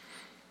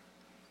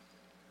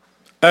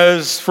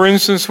 as for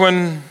instance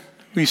when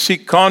we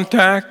seek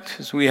contact,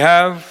 as we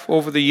have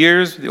over the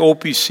years, the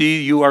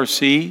OPC,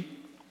 URC,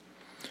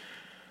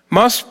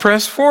 must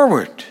press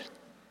forward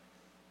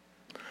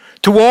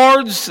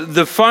towards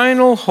the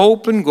final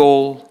hope and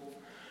goal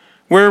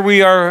where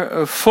we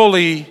are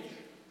fully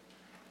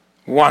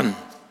one,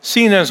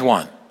 seen as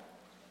one.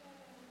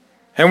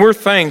 And we're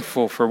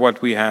thankful for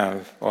what we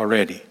have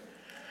already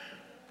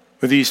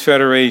with these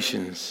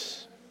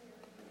federations.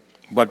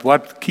 But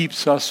what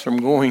keeps us from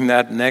going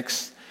that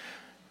next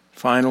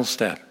final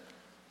step?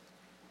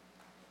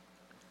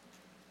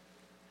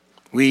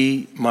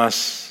 We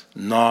must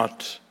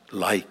not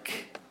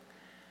like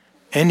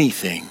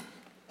anything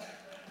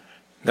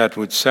that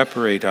would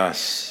separate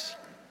us,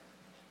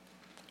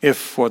 if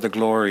for the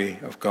glory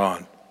of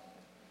God.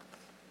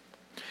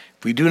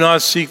 If we do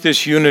not seek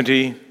this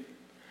unity,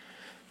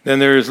 then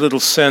there is little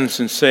sense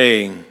in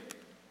saying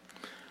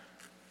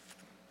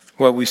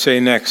what we say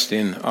next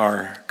in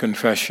our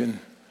confession.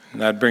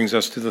 And that brings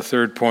us to the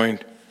third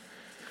point,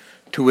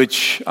 to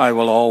which I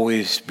will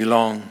always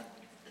belong.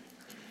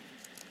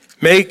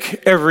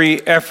 Make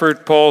every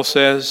effort, Paul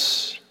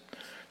says,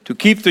 to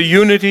keep the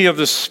unity of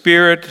the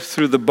Spirit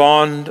through the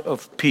bond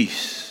of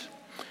peace.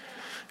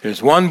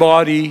 There's one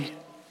body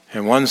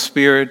and one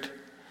Spirit,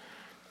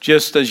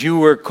 just as you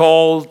were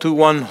called to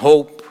one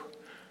hope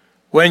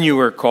when you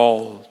were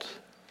called.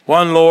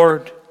 One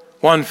Lord,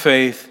 one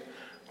faith,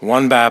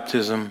 one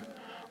baptism,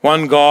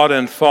 one God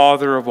and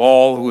Father of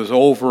all, who is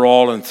over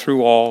all and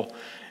through all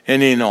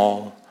and in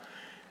all.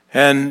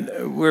 And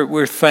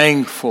we're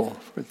thankful.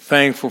 We're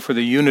thankful for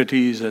the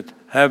unities that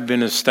have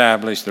been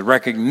established, the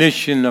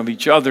recognition of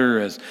each other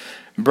as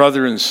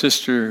brother and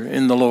sister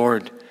in the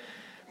Lord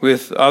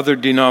with other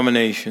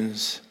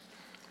denominations.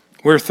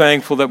 We're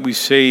thankful that we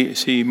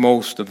see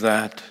most of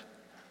that.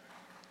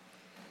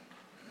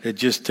 It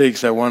just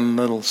takes that one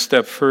little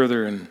step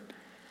further, and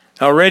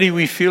already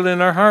we feel in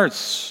our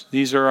hearts,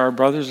 these are our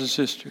brothers and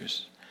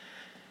sisters.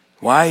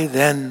 Why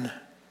then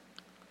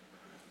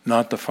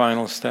not the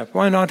final step?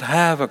 Why not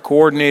have a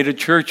coordinated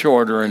church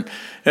order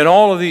and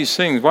all of these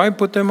things? Why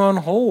put them on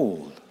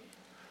hold?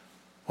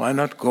 Why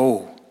not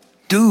go?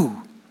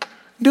 Do.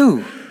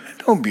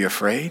 Don't be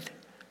afraid.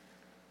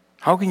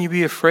 How can you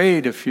be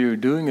afraid if you're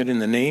doing it in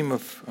the name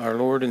of our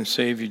Lord and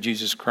Savior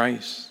Jesus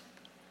Christ?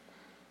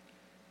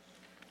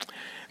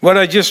 What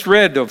I just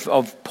read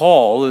of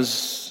Paul is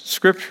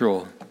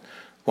scriptural.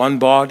 One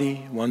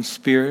body, one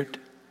Spirit,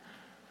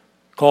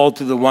 called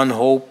to the one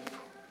hope,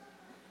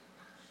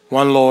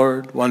 one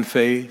Lord, one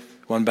faith,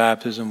 one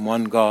baptism,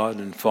 one God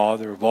and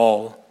Father of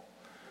all.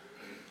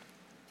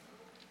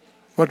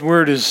 What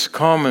word is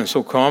common,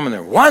 so common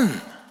there?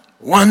 One.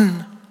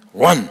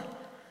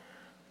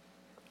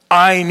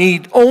 I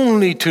need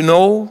only to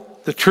know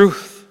the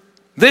truth,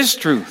 this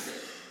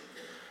truth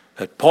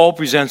that Paul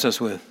presents us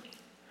with.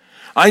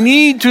 I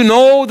need to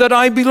know that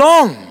I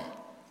belong.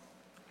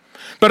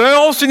 But I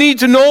also need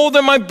to know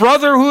that my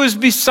brother who is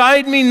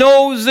beside me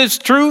knows this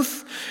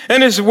truth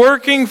and is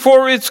working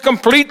for its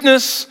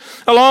completeness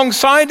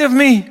alongside of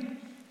me.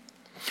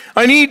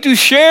 I need to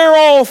share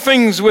all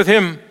things with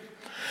him.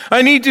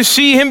 I need to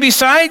see him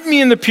beside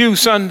me in the pew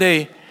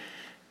Sunday.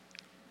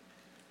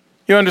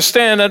 You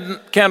understand,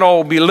 that can't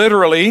all be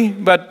literally,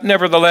 but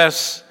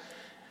nevertheless,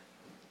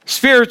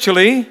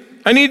 spiritually,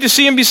 I need to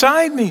see him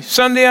beside me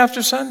Sunday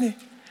after Sunday.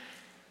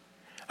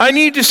 I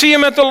need to see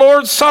him at the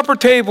Lord's Supper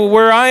table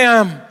where I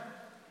am.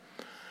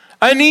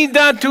 I need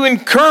that to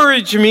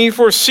encourage me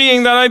for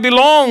seeing that I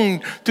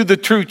belong to the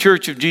true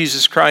church of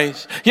Jesus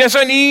Christ. Yes,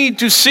 I need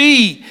to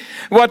see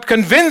what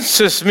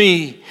convinces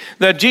me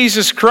that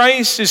Jesus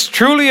Christ is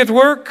truly at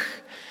work,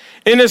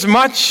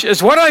 inasmuch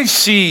as what I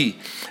see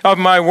of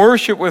my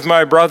worship with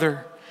my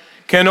brother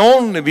can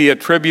only be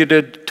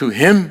attributed to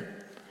him,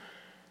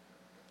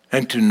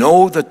 and to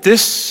know that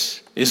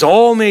this is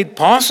all made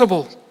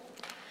possible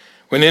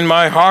when in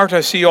my heart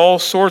I see all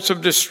sorts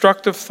of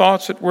destructive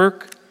thoughts at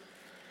work.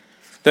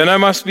 Then I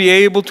must be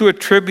able to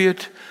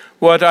attribute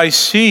what I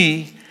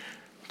see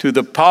to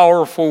the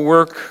powerful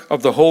work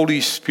of the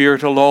Holy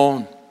Spirit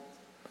alone.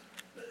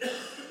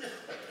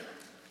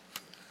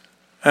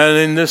 And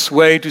in this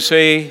way to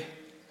say,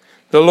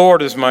 the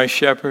Lord is my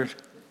shepherd,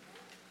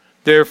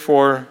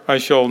 therefore I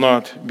shall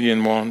not be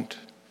in want.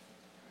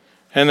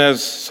 And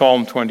as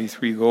Psalm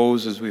 23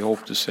 goes, as we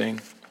hope to sing,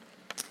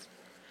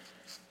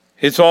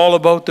 it's all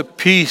about the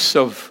peace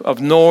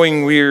of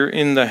knowing we're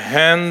in the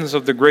hands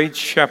of the great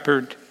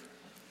shepherd.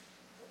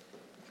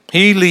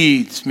 He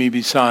leads me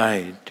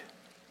beside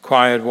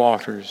quiet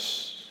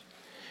waters.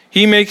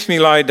 He makes me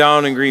lie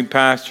down in green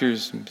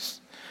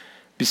pastures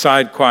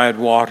beside quiet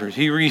waters.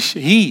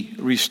 He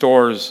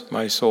restores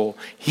my soul.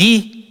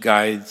 He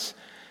guides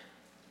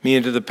me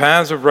into the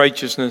paths of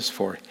righteousness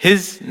for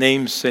his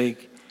name's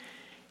sake.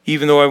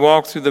 Even though I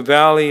walk through the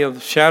valley of the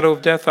shadow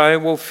of death, I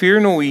will fear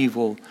no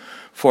evil,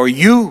 for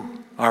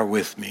you are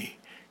with me.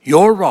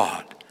 Your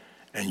rod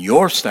and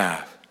your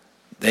staff,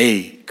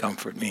 they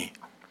comfort me.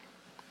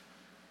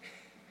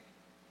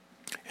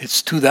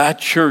 It's to that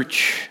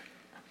church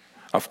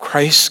of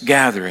Christ's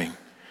gathering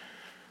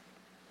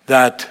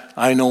that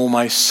I know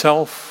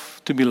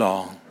myself to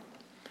belong,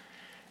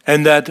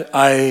 and that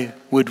I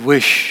would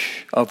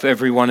wish of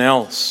everyone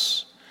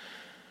else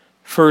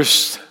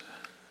First,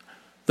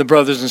 the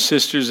brothers and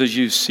sisters as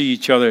you see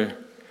each other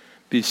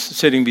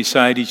sitting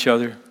beside each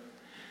other,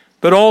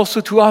 but also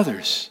to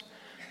others.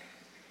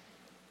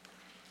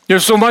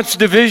 There's so much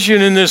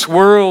division in this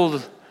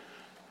world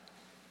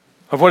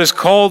of what is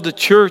called the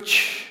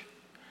church.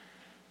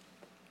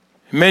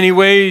 In many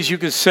ways you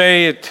could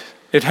say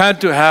it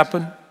had to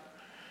happen,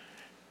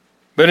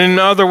 but in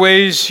other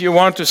ways you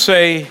want to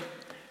say,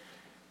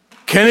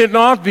 can it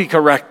not be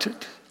corrected?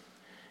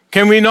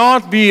 Can we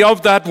not be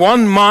of that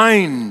one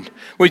mind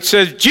which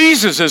says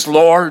Jesus is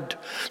Lord,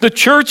 the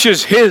church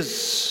is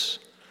His?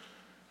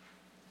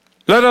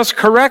 Let us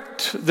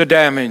correct the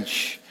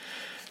damage.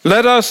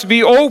 Let us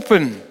be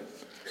open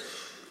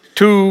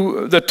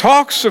to the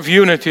talks of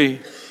unity.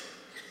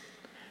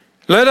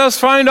 Let us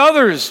find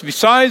others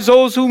besides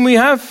those whom we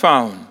have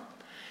found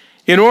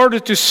in order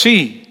to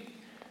see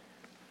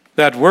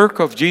that work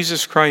of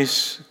Jesus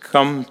Christ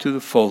come to the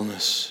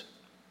fullness.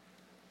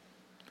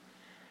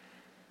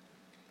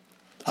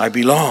 I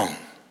belong,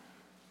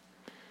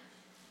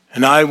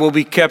 and I will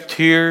be kept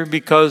here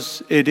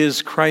because it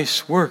is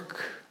Christ's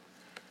work,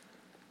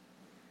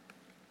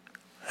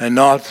 and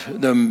not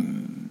the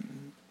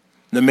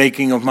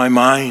making of my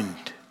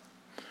mind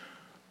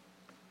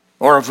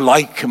or of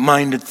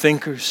like-minded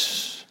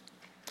thinkers.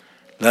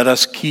 Let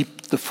us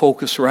keep the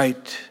focus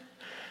right.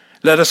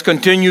 Let us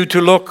continue to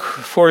look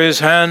for His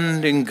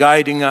hand in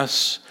guiding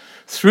us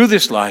through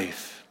this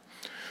life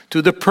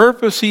to the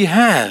purpose He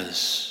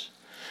has,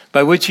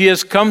 by which He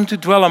has come to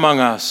dwell among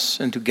us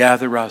and to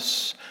gather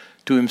us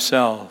to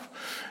Himself,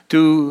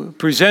 to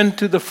present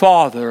to the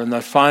Father on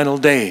that final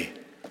day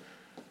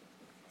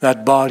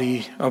that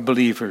body of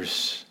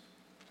believers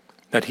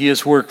that He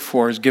has worked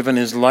for, has given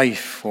His life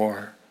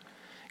for,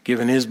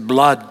 given His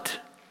blood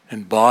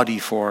and body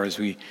for, as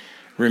we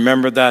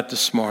remember that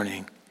this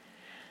morning.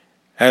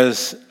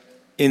 As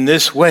in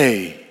this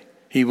way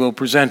He will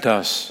present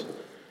us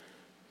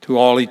to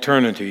all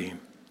eternity.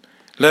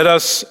 Let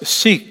us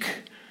seek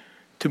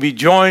to be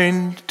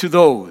joined to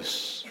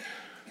those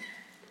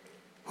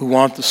who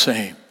want the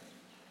same,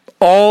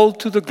 all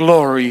to the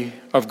glory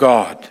of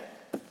God.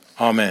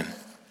 Amen.